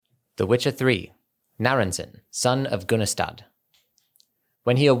The Witcher 3, Narrensen, son of Gunnestad.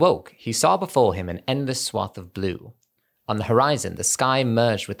 When he awoke, he saw before him an endless swath of blue. On the horizon, the sky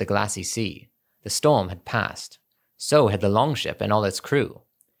merged with the glassy sea. The storm had passed. So had the longship and all its crew.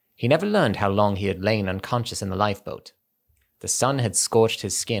 He never learned how long he had lain unconscious in the lifeboat. The sun had scorched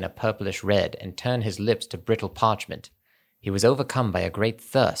his skin a purplish red and turned his lips to brittle parchment. He was overcome by a great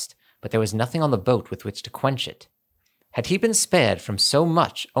thirst, but there was nothing on the boat with which to quench it. Had he been spared from so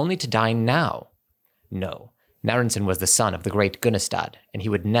much only to die now? No, Narrensen was the son of the great Gunnestad, and he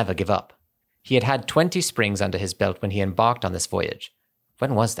would never give up. He had had 20 springs under his belt when he embarked on this voyage.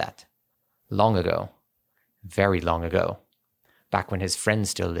 When was that? Long ago. Very long ago. Back when his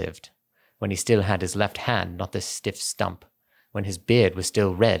friends still lived. When he still had his left hand, not this stiff stump. When his beard was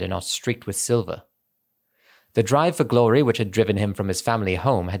still red and not streaked with silver. The drive for glory which had driven him from his family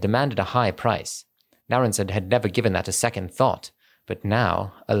home had demanded a high price. Narrensen had never given that a second thought, but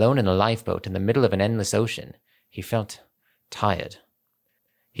now, alone in a lifeboat in the middle of an endless ocean, he felt tired.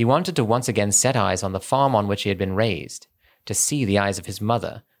 He wanted to once again set eyes on the farm on which he had been raised, to see the eyes of his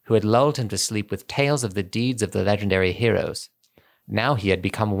mother, who had lulled him to sleep with tales of the deeds of the legendary heroes. Now he had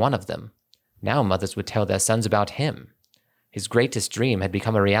become one of them. Now mothers would tell their sons about him. His greatest dream had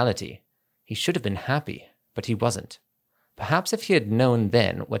become a reality. He should have been happy, but he wasn't. Perhaps if he had known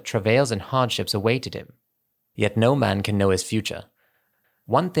then what travails and hardships awaited him. Yet no man can know his future.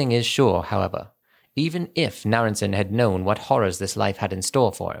 One thing is sure, however. Even if Narrensen had known what horrors this life had in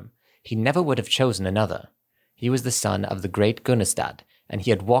store for him, he never would have chosen another. He was the son of the great Gunnestad, and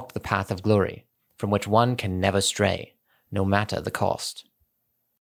he had walked the path of glory, from which one can never stray, no matter the cost.